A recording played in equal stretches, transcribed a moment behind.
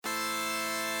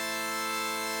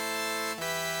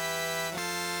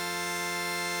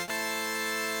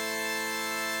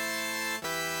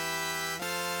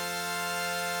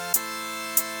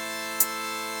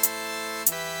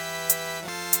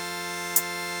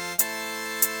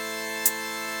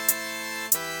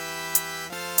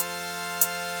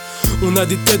On a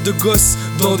des têtes de gosses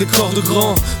dans des corps de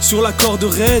grands. Sur la corde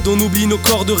raide, on oublie nos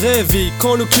corps de rêve. Et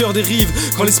quand le cœur dérive,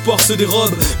 quand l'espoir se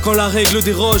dérobe, quand la règle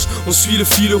déroge, on suit le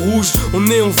fil rouge. On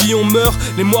naît, on vit, on meurt,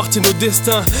 les morts tiennent nos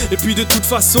destins. Et puis de toute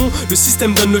façon, le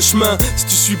système donne le chemin. Si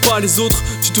tu suis pas les autres,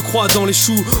 tu te crois dans les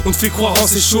choux. On te fait croire en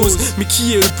ces choses. Mais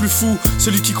qui est le plus fou?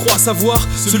 Celui qui croit savoir,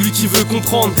 celui qui veut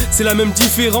comprendre. C'est la même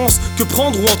différence que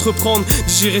prendre ou entreprendre.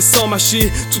 Digérer sans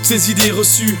mâcher toutes ces idées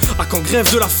reçues. À quand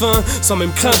grève de la faim, sans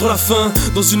même craindre la faim.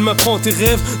 Dans une main prends tes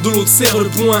rêves, de l'autre serre le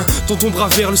poing. Tends ton bras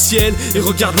vers le ciel et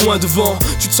regarde loin devant.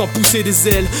 Tu te sens pousser des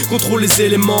ailes, contrôle les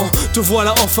éléments. Te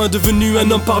voilà enfin devenu un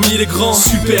homme parmi les grands.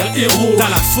 Super héros, t'as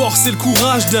la force et le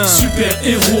courage d'un super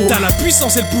héros. T'as la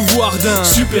puissance et le pouvoir d'un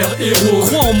super héros.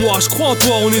 Crois en moi, je crois en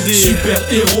toi, on est des super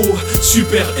héros.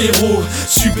 Super héros,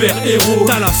 super héros.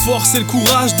 T'as la force et le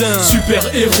courage d'un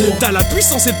super héros. T'as la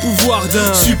puissance et le pouvoir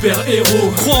d'un super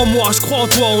héros. Crois en moi, je crois en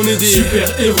toi, on est des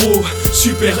super héros.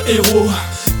 Super héros.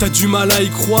 T'as du mal à y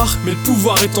croire, mais le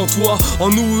pouvoir est en toi, en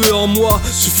nous et en moi,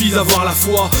 suffit d'avoir la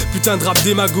foi. Putain de rap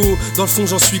démago, dans le fond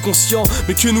j'en suis conscient.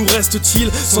 Mais que nous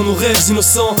reste-t-il sans nos rêves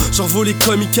innocents? J'envolais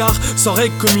comme Icare, sans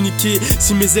règle communiquer.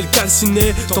 Si mes ailes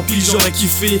calcinaient, tant pis j'aurais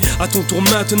kiffé. À ton tour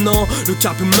maintenant, le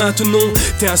cap maintenant.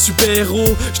 T'es un super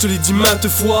héros, je te l'ai dit maintes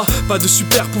fois. Pas de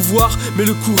super pouvoir, mais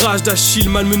le courage d'Achille.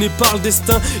 Malmené par le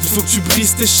destin, il faut que tu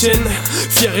brises tes chaînes.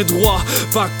 Fier et droit,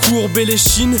 pas courber les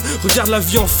chines. Regarde la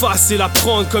vie en face et la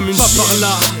prendre comme une chine. Par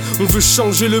là, on veut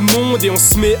changer le monde et on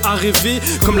se met à rêver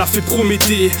comme l'a fait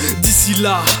Prométhée. D'ici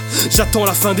là, j'attends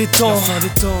la fin des temps.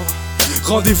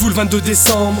 Rendez-vous le 22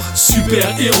 décembre.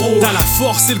 Super héros, t'as la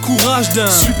force et le courage d'un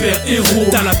super héros.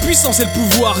 T'as la puissance et le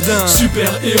pouvoir d'un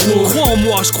super héros. Crois en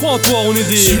moi, je crois en toi, on est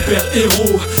des super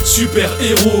héros. Super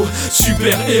héros,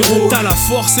 super héros. T'as la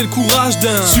force et le courage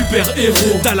d'un super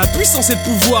héros. T'as la puissance et le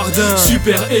pouvoir d'un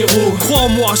super héros. Crois en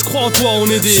moi, je crois en toi, on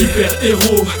est des super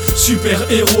héros.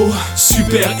 Super héros,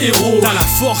 super héros. T'as la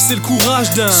force et le courage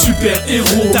d'un super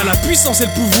héros. T'as la puissance et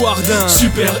le pouvoir d'un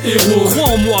super héros. Crois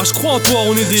en moi, je crois en toi,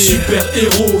 on est des super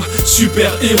héros,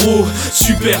 super héros,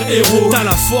 super héros. T'as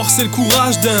la force et le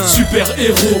courage d'un super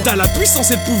héros. T'as la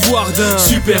puissance et le pouvoir d'un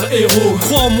super héros.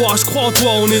 Crois en moi, je crois en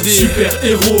toi, on est des super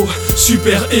héros,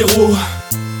 super héros.